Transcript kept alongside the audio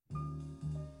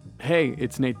Hey,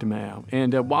 it's Nate DeMeo,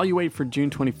 and while you wait for June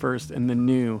 21st and the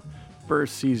new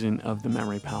first season of The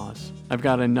Memory Palace, I've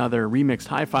got another remixed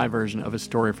hi-fi version of a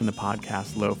story from the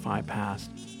podcast Lo-Fi Past.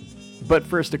 But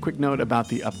first, a quick note about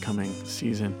the upcoming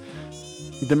season.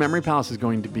 The Memory Palace is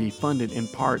going to be funded in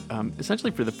part,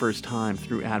 essentially for the first time,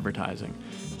 through advertising.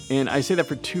 And I say that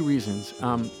for two reasons.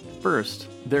 First,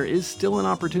 there is still an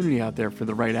opportunity out there for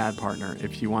the right ad partner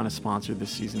if you want to sponsor this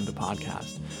season of the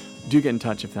podcast. Do get in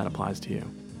touch if that applies to you.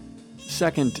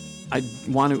 Second, I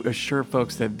want to assure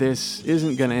folks that this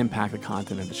isn't going to impact the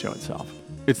content of the show itself.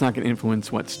 It's not going to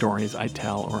influence what stories I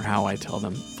tell or how I tell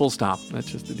them. Full stop.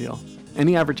 That's just the deal.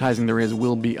 Any advertising there is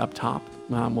will be up top.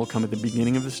 Will come at the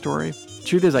beginning of the story.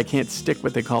 Truth is, I can't stick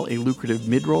what they call a lucrative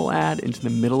mid-roll ad into the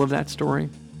middle of that story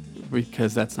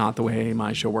because that's not the way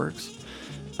my show works.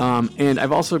 And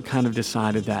I've also kind of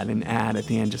decided that an ad at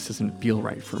the end just doesn't feel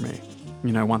right for me.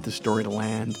 I want the story to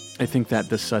land. I think that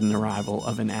the sudden arrival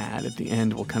of an ad at the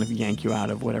end will kind of yank you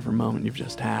out of whatever moment you've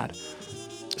just had.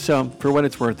 So, for what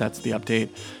it's worth, that's the update.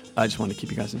 I just want to keep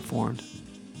you guys informed.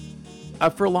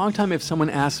 For a long time, if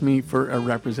someone asked me for a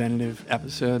representative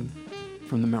episode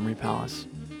from the Memory Palace,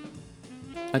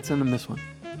 I'd send them this one.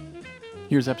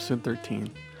 Here's episode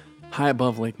 13, High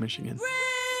Above Lake Michigan.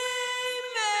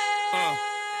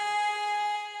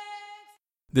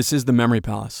 This is the Memory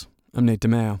Palace. I'm Nate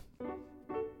DeMeo.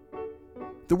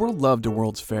 The world loved a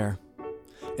World's Fair,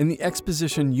 and the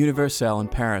Exposition Universelle in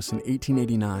Paris in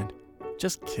 1889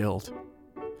 just killed.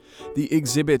 The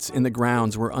exhibits in the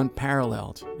grounds were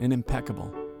unparalleled and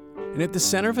impeccable, and at the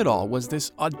center of it all was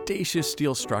this audacious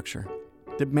steel structure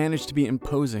that managed to be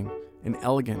imposing and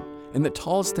elegant and the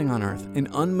tallest thing on earth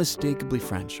and unmistakably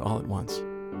French all at once.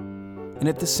 And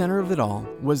at the center of it all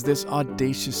was this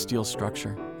audacious steel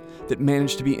structure that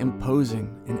managed to be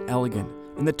imposing and elegant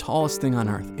and the tallest thing on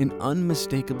earth and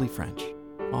unmistakably French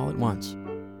all at once.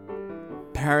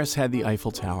 Paris had the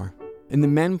Eiffel Tower, and the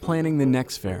men planning the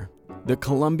next fair, the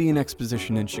Columbian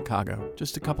Exposition in Chicago,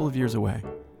 just a couple of years away,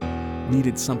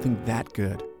 needed something that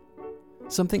good.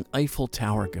 Something Eiffel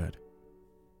Tower good.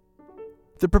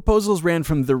 The proposals ran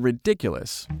from the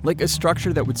ridiculous, like a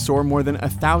structure that would soar more than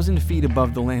 1,000 feet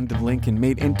above the land of Lincoln,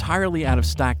 made entirely out of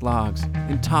stacked logs,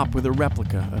 and topped with a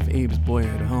replica of Abe's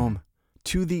boyhood home,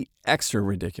 to the extra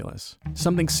ridiculous,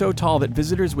 something so tall that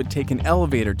visitors would take an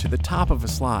elevator to the top of a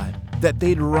slide that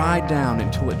they'd ride down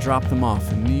until it dropped them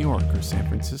off in New York or San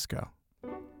Francisco.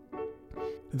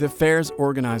 The fair's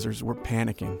organizers were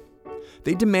panicking.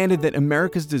 They demanded that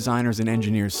America's designers and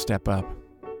engineers step up,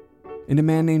 and a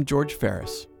man named George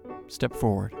Ferris stepped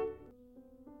forward.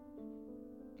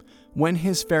 When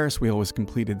his Ferris wheel was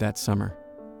completed that summer,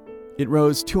 it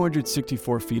rose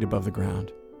 264 feet above the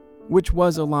ground, which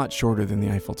was a lot shorter than the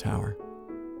Eiffel Tower.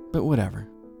 But whatever,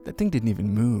 that thing didn't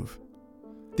even move.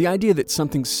 The idea that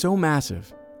something so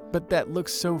massive, but that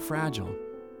looks so fragile,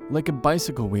 like a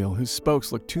bicycle wheel whose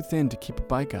spokes look too thin to keep a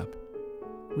bike up,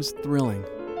 was thrilling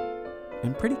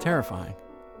and pretty terrifying.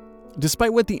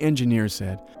 Despite what the engineers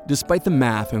said, despite the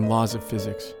math and laws of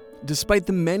physics, despite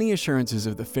the many assurances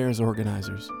of the fair's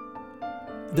organizers,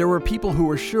 there were people who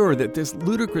were sure that this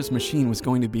ludicrous machine was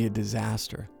going to be a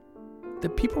disaster,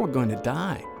 that people were going to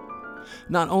die.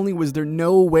 Not only was there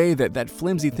no way that that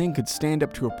flimsy thing could stand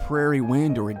up to a prairie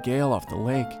wind or a gale off the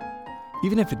lake,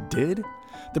 even if it did,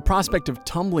 the prospect of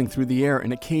tumbling through the air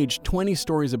in a cage 20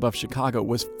 stories above Chicago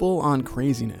was full-on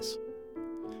craziness.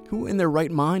 Who in their right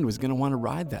mind was going to want to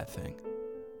ride that thing?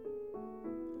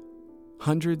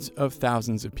 Hundreds of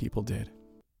thousands of people did.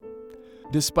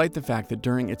 Despite the fact that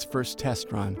during its first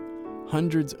test run,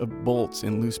 hundreds of bolts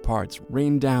and loose parts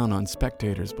rained down on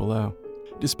spectators below.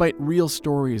 Despite real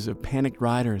stories of panicked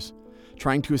riders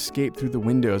trying to escape through the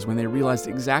windows when they realized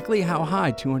exactly how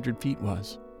high 200 feet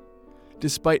was.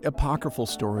 Despite apocryphal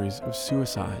stories of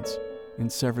suicides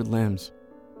and severed limbs,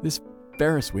 this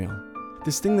Ferris wheel,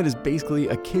 this thing that is basically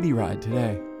a kiddie ride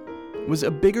today, was a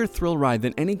bigger thrill ride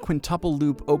than any quintuple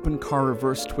loop open car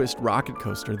reverse twist rocket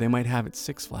coaster they might have at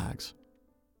Six Flags.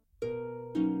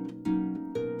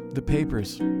 The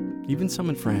papers, even some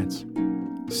in France,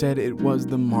 said it was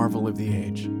the marvel of the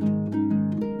age,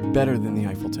 better than the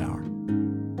Eiffel Tower.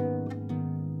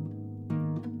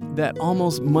 That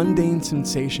almost mundane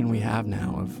sensation we have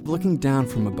now of looking down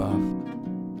from above,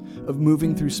 of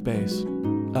moving through space,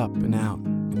 up and out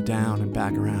and down and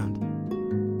back around.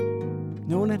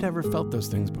 No one had ever felt those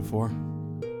things before.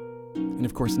 And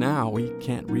of course now we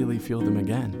can't really feel them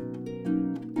again.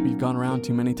 We've gone around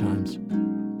too many times.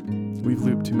 We've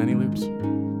looped too many loops.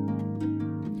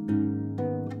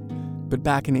 But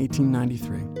back in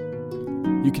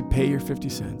 1893, you could pay your 50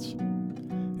 cents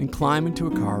and climb into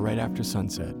a car right after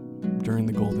sunset during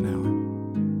the golden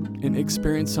hour and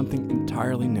experience something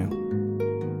entirely new.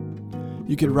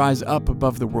 You could rise up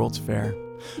above the World's Fair,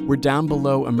 where down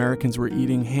below Americans were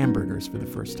eating hamburgers for the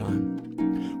first time,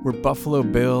 where Buffalo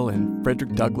Bill and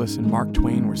Frederick Douglass and Mark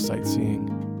Twain were sightseeing,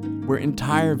 where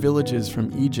entire villages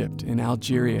from Egypt and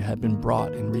Algeria had been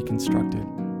brought and reconstructed,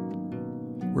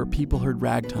 where people heard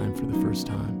ragtime for the first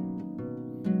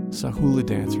time, saw hula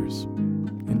dancers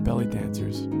and belly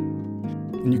dancers,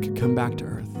 and you could come back to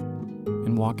Earth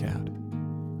and walk out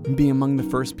and be among the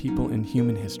first people in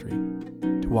human history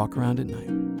to walk around at night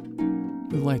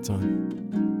with lights on.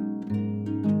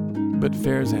 But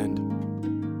fairs end.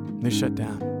 They shut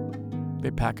down.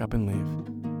 They pack up and leave.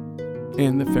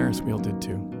 And the Ferris wheel did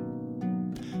too.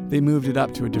 They moved it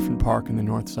up to a different park in the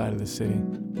north side of the city.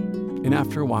 And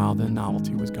after a while, the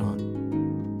novelty was gone.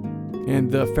 And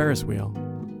the Ferris wheel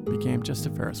became just a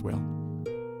Ferris wheel.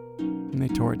 And they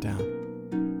tore it down.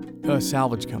 A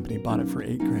salvage company bought it for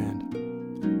 $8,000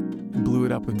 and blew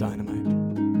it up with dynamite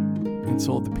and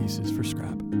sold the pieces for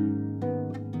scrap.